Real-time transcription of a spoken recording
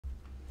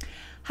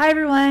Hi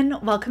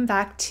everyone, welcome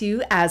back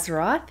to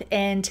Azeroth,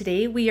 and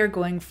today we are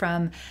going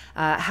from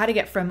how to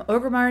get from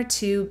Orgrimmar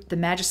to the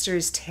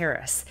Magister's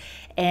Terrace.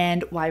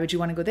 And why would you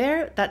want to go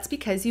there? That's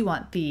because you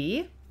want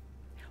the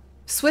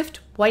Swift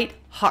White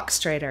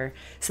Hawkstrider.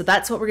 So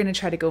that's what we're going to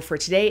try to go for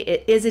today.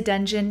 It is a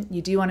dungeon.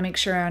 You do want to make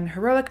sure you're on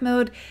heroic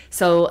mode.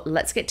 So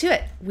let's get to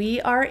it.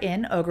 We are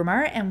in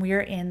Orgrimmar and we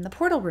are in the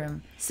portal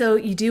room. So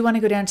you do want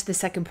to go down to the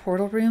second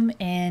portal room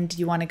and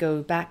you want to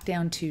go back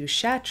down to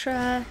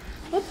Shatra.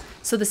 Whoop.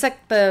 So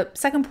the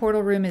second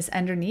portal room is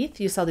underneath.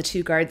 You saw the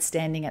two guards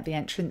standing at the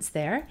entrance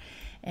there.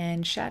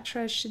 And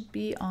Shatra should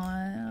be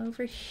on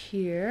over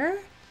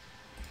here.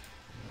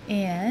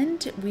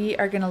 And we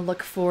are going to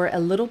look for a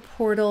little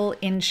portal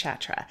in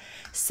Shatra.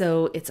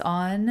 So it's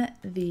on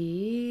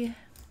the,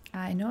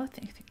 I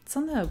think it's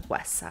on the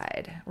west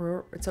side,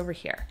 or it's over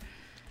here.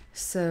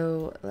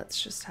 So let's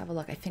just have a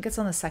look. I think it's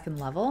on the second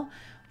level.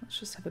 Let's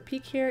just have a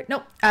peek here.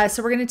 Nope.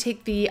 So we're going to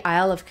take the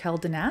Isle of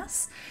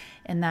Keldanas,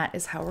 and that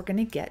is how we're going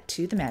to get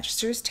to the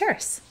Magister's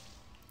Terrace.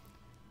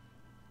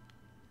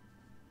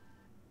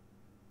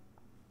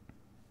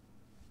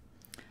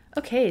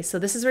 Okay, so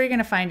this is where you're going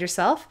to find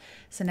yourself.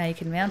 So now you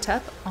can mount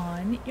up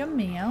on your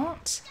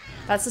mount.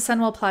 That's the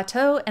Sunwell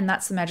Plateau, and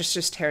that's the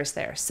Magister's Terrace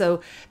there. So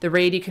the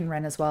raid you can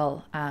run as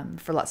well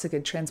for lots of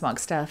good transmog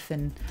stuff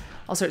and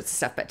all sorts of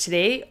stuff. But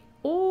today,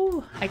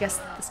 oh, I guess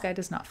this guy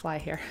does not fly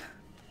here.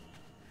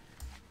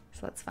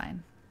 So that's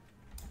fine.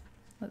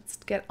 Let's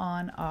get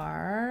on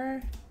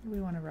our,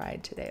 we want to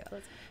ride today.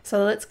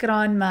 So let's get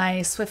on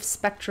my Swift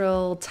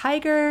Spectral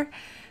Tiger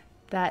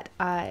that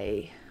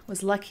I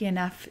was lucky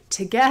enough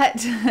to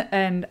get,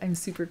 and I'm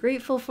super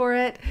grateful for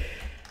it.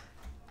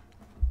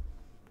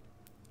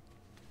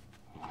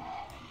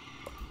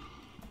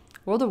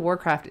 World of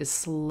Warcraft is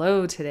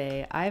slow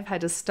today. I've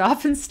had to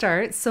stop and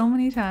start so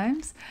many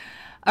times.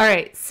 All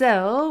right,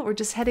 so we're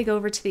just heading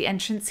over to the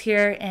entrance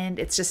here, and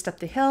it's just up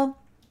the hill.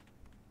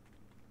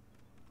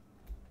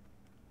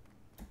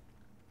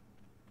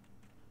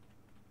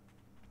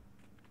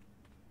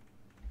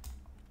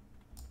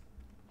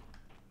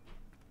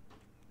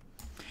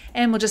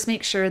 And we'll just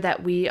make sure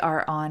that we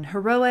are on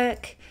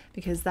heroic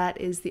because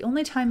that is the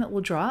only time it will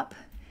drop.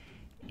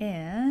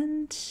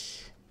 And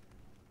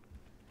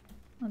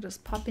I'll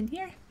just pop in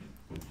here.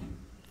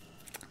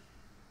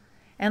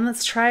 And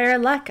let's try our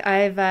luck.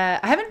 I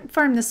haven't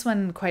farmed this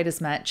one quite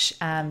as much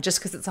just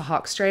because it's a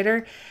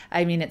Hawkstrider.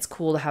 I mean, it's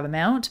cool to have a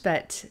mount,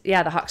 but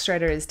yeah, the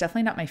Hawkstrider is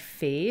definitely not my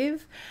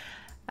fave.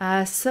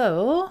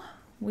 So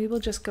we will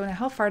just go now.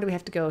 How far do we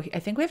have to go? I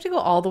think we have to go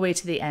all the way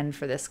to the end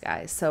for this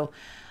guy. So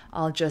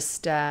I'll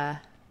just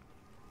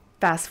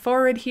fast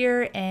forward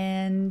here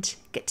and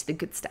get to the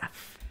good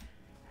stuff.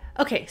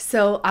 Okay,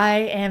 so I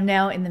am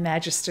now in the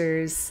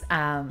Magister's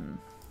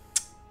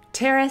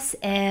Terrace,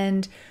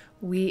 and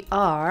we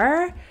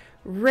are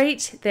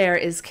right there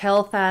is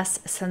Kelthas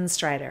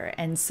Sunstrider,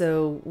 and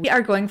so we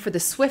are going for the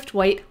Swift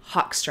White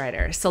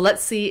Hawkstrider. So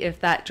let's see if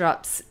that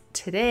drops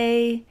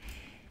today.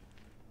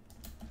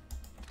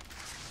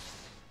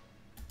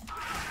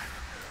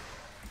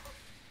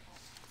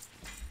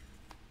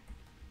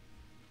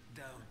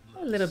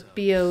 A little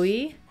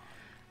BOE.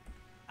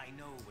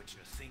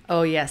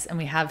 Oh yes, and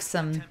we have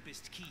some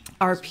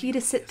RP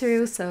to sit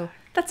through, so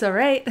that's all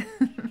right.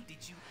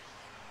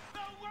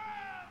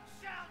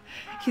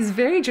 He's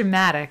very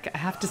dramatic, I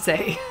have to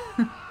say.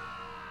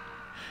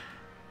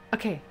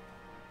 Okay,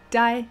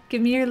 die,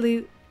 give me your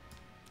loot.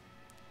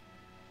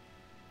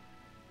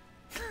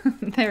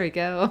 There we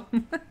go.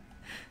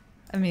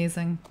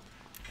 Amazing.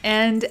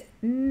 And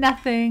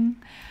nothing.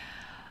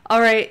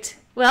 All right.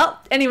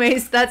 Well,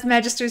 anyways, that's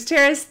Magister's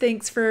Terrace.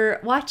 Thanks for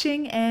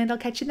watching, and I'll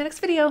catch you in the next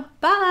video.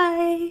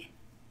 Bye!